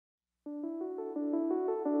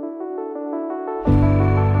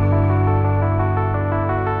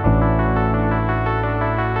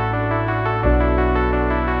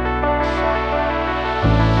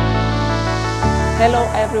Hello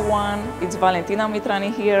everyone, it's Valentina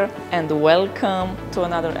Mitrani here and welcome to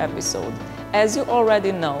another episode. As you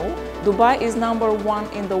already know, Dubai is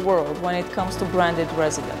 #1 in the world when it comes to branded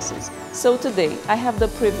residences. So today I have the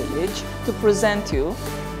privilege to present you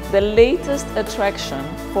the latest attraction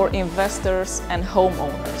for investors and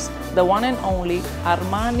homeowners, the one and only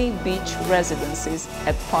Armani Beach Residences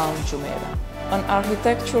at Palm Jumeirah. An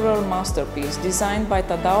architectural masterpiece designed by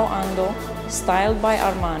Tadao Ando, styled by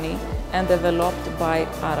Armani, and developed by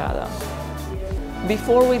Arada.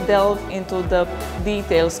 Before we delve into the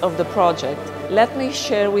details of the project, let me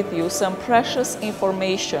share with you some precious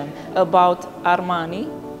information about Armani,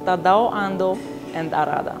 Tadao Ando, and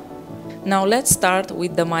Arada. Now let's start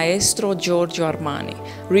with the maestro Giorgio Armani,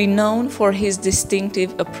 renowned for his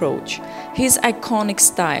distinctive approach. His iconic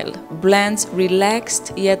style blends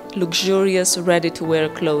relaxed yet luxurious ready-to-wear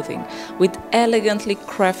clothing with elegantly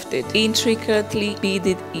crafted, intricately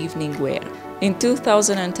beaded evening wear. In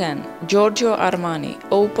 2010, Giorgio Armani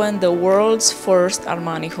opened the world's first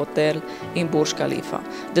Armani hotel in Burj Khalifa,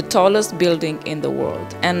 the tallest building in the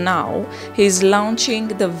world. And now he's launching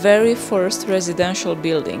the very first residential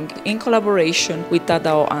building in collaboration with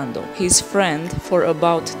Tadao Ando, his friend for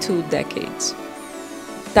about 2 decades.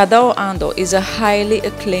 Tadao Ando is a highly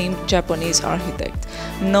acclaimed Japanese architect,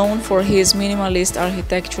 known for his minimalist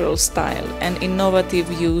architectural style and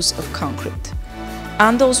innovative use of concrete.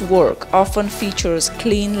 Ando's work often features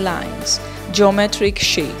clean lines, geometric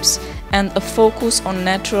shapes, and a focus on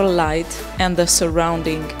natural light and the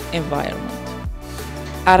surrounding environment.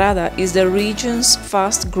 Arada is the region's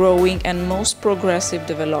fast-growing and most progressive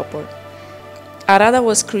developer. Arada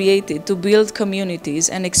was created to build communities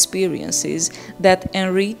and experiences that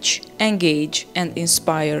enrich, engage, and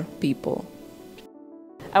inspire people.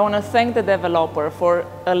 I want to thank the developer for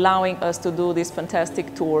allowing us to do this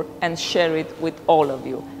fantastic tour and share it with all of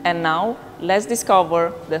you. And now, let's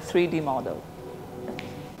discover the 3D model.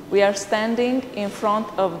 We are standing in front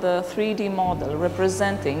of the 3D model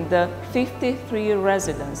representing the 53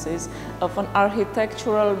 residences of an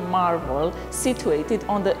architectural marvel situated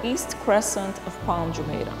on the East Crescent of Palm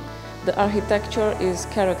Jumeirah. The architecture is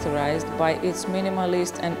characterized by its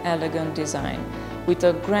minimalist and elegant design, with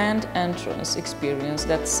a grand entrance experience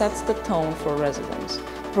that sets the tone for residents,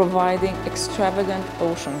 providing extravagant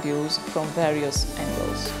ocean views from various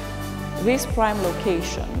angles. This prime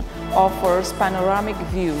location offers panoramic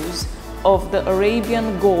views of the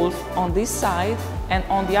Arabian Gulf on this side and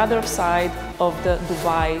on the other side of the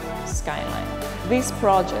Dubai skyline. This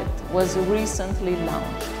project was recently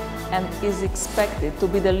launched and is expected to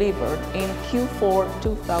be delivered in Q4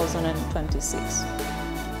 2026.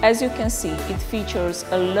 As you can see, it features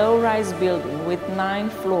a low-rise building with 9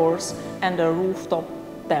 floors and a rooftop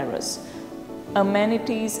terrace,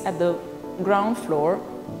 amenities at the ground floor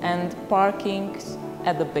and parking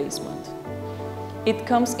at the basement. It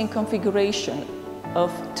comes in configuration of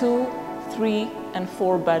 2, 3, and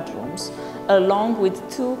 4 bedrooms, along with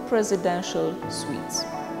 2 presidential suites.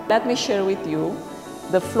 Let me share with you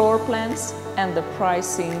the floor plans and the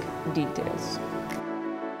pricing details.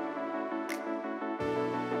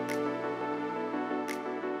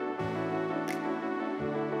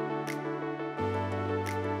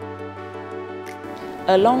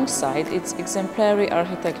 Alongside its exemplary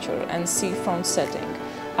architecture and seafront setting,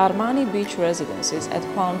 Armani Beach Residences at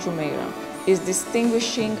Palm Jumeirah is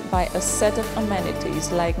distinguishing by a set of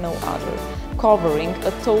amenities like no other, covering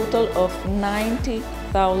a total of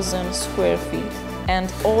 90,000 square feet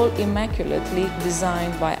and all immaculately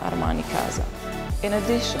designed by Armani Casa. In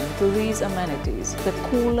addition to these amenities, the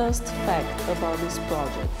coolest fact about this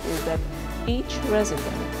project is that each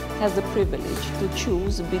resident has the privilege to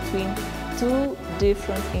choose between 2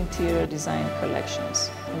 different interior design collections.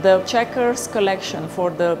 The Checkers collection for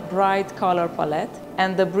the bright color palette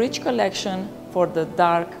and the Bridge collection for the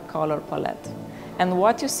dark color palette. And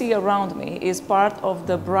what you see around me is part of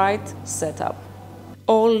the bright setup.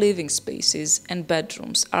 All living spaces and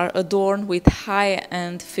bedrooms are adorned with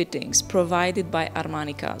high-end fittings provided by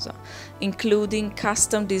Armani Casa, including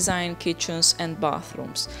custom-designed kitchens and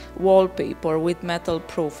bathrooms, wallpaper with metal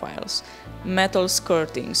profiles, metal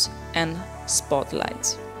skirtings, and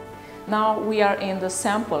spotlights. Now we are in the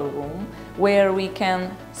sample room where we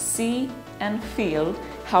can see and feel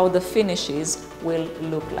how the finishes will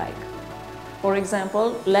look like. For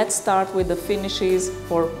example, let's start with the finishes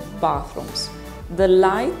for bathrooms. The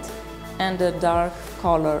light and the dark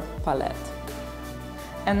color palette.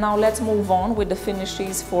 And now let's move on with the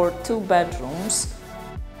finishes for 2 bedrooms.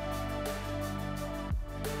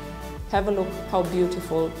 Have a look how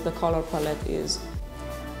beautiful the color palette is.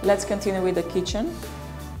 Let's continue with the kitchen.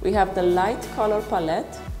 We have the light color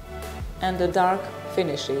palette and the dark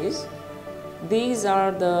finishes. These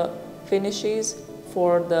are the finishes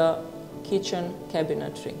for the kitchen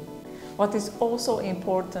cabinetry. What is also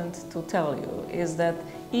important to tell you is that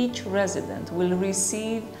each resident will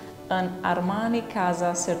receive an Armani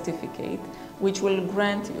Casa certificate, which will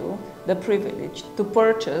grant you the privilege to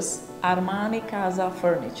purchase Armani Casa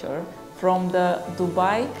furniture from the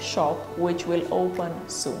Dubai shop, which will open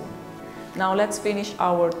soon. Now let's finish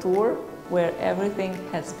our tour where everything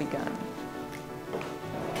has begun.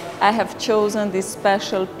 I have chosen this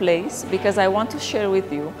special place because I want to share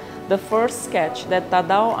with you the first sketch that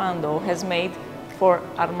Tadao Ando has made for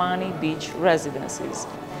Armani Beach residences.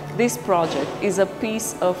 This project is a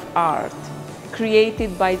piece of art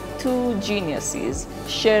created by two geniuses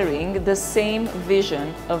sharing the same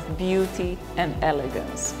vision of beauty and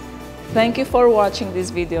elegance. Thank you for watching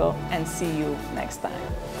this video and see you next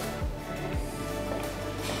time.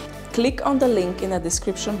 Click on the link in the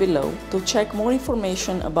description below to check more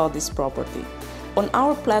information about this property. On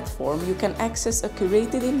our platform, you can access a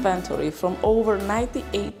curated inventory from over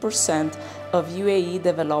 98% of UAE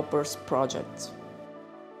developers' projects.